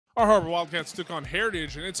Our Har-Ber Wildcats took on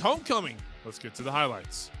Heritage, and it's homecoming. Let's get to the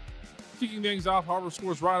highlights. Kicking things off, Har-Ber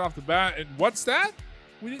scores right off the bat. And what's that?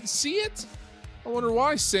 We didn't see it? I wonder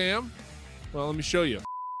why, Sam. Well, let me show you.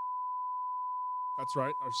 That's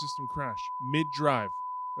right, our system crashed mid-drive.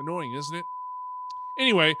 Annoying, isn't it?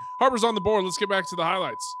 Anyway, Har-Ber's on the board. Let's get back to the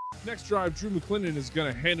highlights. Next drive, Drew McClendon is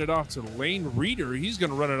going to hand it off to Lane Reeder. He's going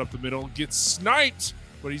to run it up the middle, get sniped,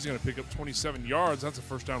 but he's going to pick up 27 yards. That's a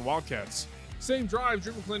first down Wildcats. Same drive,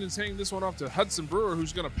 Drew McClendon's handing this one off to Hudson Brewer,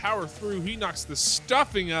 who's going to power through. He knocks the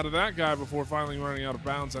stuffing out of that guy before finally running out of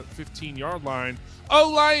bounds at the 15-yard line.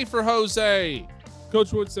 Olay for Jose.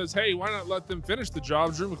 Coach Wood says, hey, why not let them finish the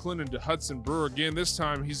job? Drew McClendon to Hudson Brewer again. This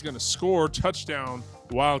time he's going to score. Touchdown,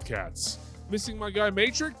 Wildcats. Missing my guy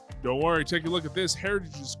Matrix? Don't worry, take a look at this.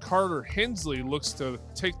 Heritage's Carter Hensley looks to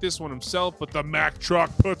take this one himself, but the Mack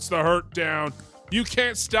truck puts the hurt down. You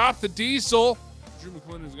can't stop the diesel. Drew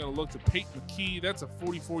McClendon is going to look to Peyton McKee. That's a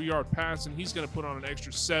 44-yard pass, and he's going to put on an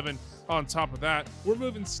extra 7 on top of that. We're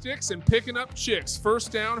moving sticks and picking up chicks.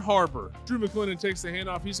 First down, Har-Ber. Drew McClendon takes the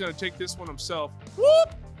handoff. He's going to take this one himself.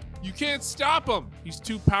 Whoop! You can't stop him. He's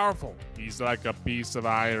too powerful. He's like a piece of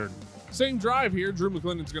iron. Same drive here. Drew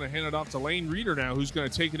McClendon's going to hand it off to Lane Reeder now, who's going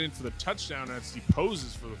to take it in for the touchdown as he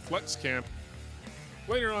poses for the flex camp.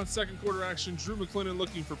 Later on, second quarter action, Drew McClendon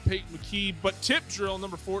looking for Peyton McKee, but tip drill,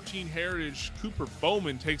 number 14, Heritage, Cooper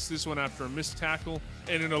Bowman takes this one after a missed tackle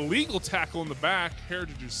and an illegal tackle in the back.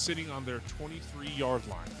 Heritage is sitting on their 23-yard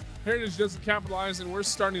line. Heritage doesn't capitalize, and we're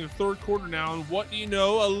starting the third quarter now, and what do you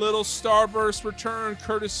know? A little starburst return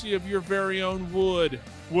courtesy of your very own Wood.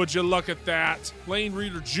 Would you look at that? Lane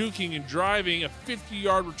Reeder juking and driving a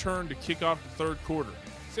 50-yard return to kick off the third quarter.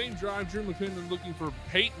 Same drive, Drew McClendon looking for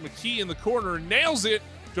Peyton McKee in the corner, nails it.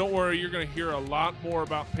 Don't worry, you're going to hear a lot more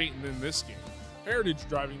about Peyton in this game. Heritage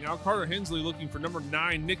driving now. Carter Hensley looking for number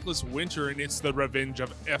 9, Nicholas Winter, and it's the revenge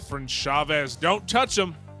of Efren Chavez. Don't touch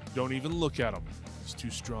him. Don't even look at him. He's too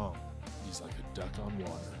strong. He's like a duck on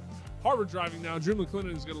water. Har-Ber driving now. Drew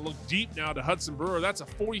McClendon is going to look deep now to Hudson Brewer. That's a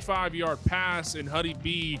 45-yard pass, and Huddy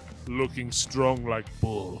B looking strong like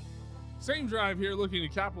bull. Same drive here, looking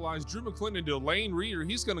to capitalize. Drew McClendon to Lane Reeder.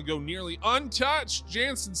 He's going to go nearly untouched.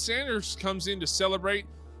 Jansen Sanders comes in to celebrate.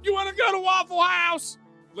 You want to go to Waffle House?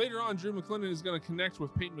 Later on, Drew McClendon is going to connect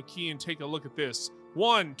with Peyton McKee and take a look at this.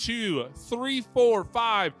 1, 2, 3, 4,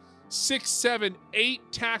 5, 6, 7,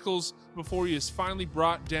 8 tackles before he is finally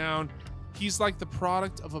brought down. He's like the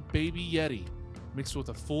product of a baby Yeti mixed with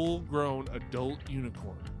a full-grown adult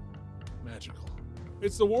unicorn. Magical.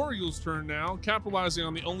 It's the War Eagles' turn now, capitalizing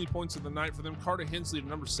on the only points of the night for them. Carter Hensley to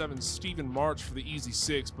number 7, Stephen March for the easy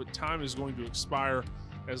 6, but time is going to expire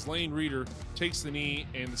as Lane Reeder takes the knee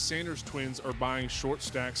and the Sanders twins are buying short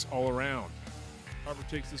stacks all around. Har-Ber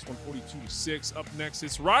takes this one 42-6. Up next,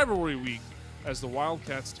 it's rivalry week as the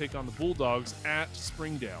Wildcats take on the Bulldogs at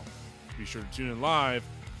Springdale. Be sure to tune in live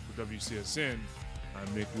for WCSN.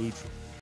 I'm Nick Luttrell.